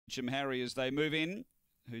Stitchem Harry as they move in,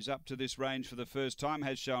 who's up to this range for the first time,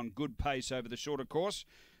 has shown good pace over the shorter course.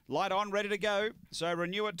 Light on, ready to go. So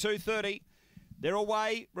Renew at 2:30. They're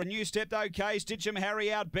away. Renew stepped okay. Stitchem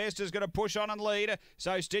Harry out best is going to push on and lead.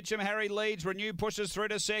 So Stitchem Harry leads. Renew pushes through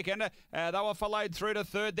to second. They were followed through to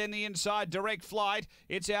third. Then the inside Direct Flight.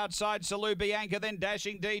 It's outside Salou Bianca. Then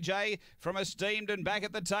Dashing DJ from Esteemed and back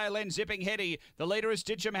at the tail end. Zipping Heady. The leader is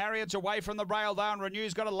Stitchem Harry. It's away from the rail though. And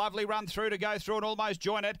Renew's got a lovely run through to go through and almost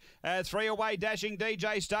join it. 3 away. Dashing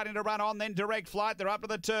DJ starting to run on. Then Direct Flight. They're up to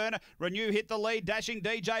the turn. Renew hit the lead. Dashing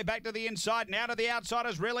DJ back to the inside. Now to the outside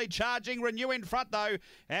is really charging. Renew in front though,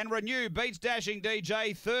 and Renew beats Dashing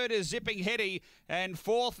DJ. Third is Zipping Heady, and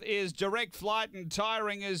fourth is Direct Flight, and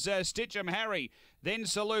tiring is Stitchem Harry. Then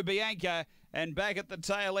Salou Bianca, and back at the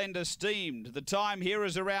tail end Esteemed. The time here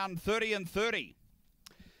is around 30 and 30.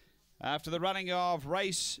 After the running of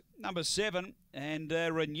race number 7, and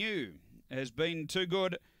Renew has been too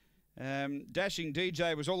good. Dashing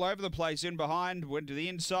DJ was all over the place in behind, went to the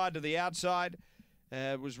inside, to the outside.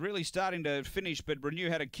 Was really starting to finish, but Renew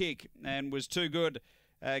had a kick and was too good.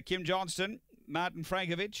 Kim Johnston, Martin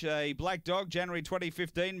Frankovic, a black dog, January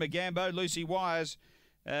 2015. Magambo, Lucy Wires,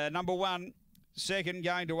 number 1. Second,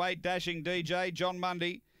 going to 8, Dashing DJ, John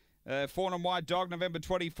Mundy. Fawn and White Dog, November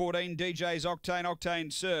 2014. DJ's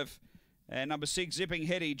Octane Surf. And number 6, Zipping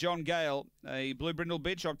Heady, John Gale. A Blue Brindle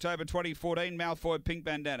Bitch, October 2014. Malfoy Pink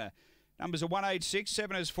Bandana. Numbers are 186,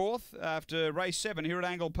 7 is 4th after race 7 here at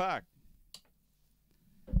Angle Park.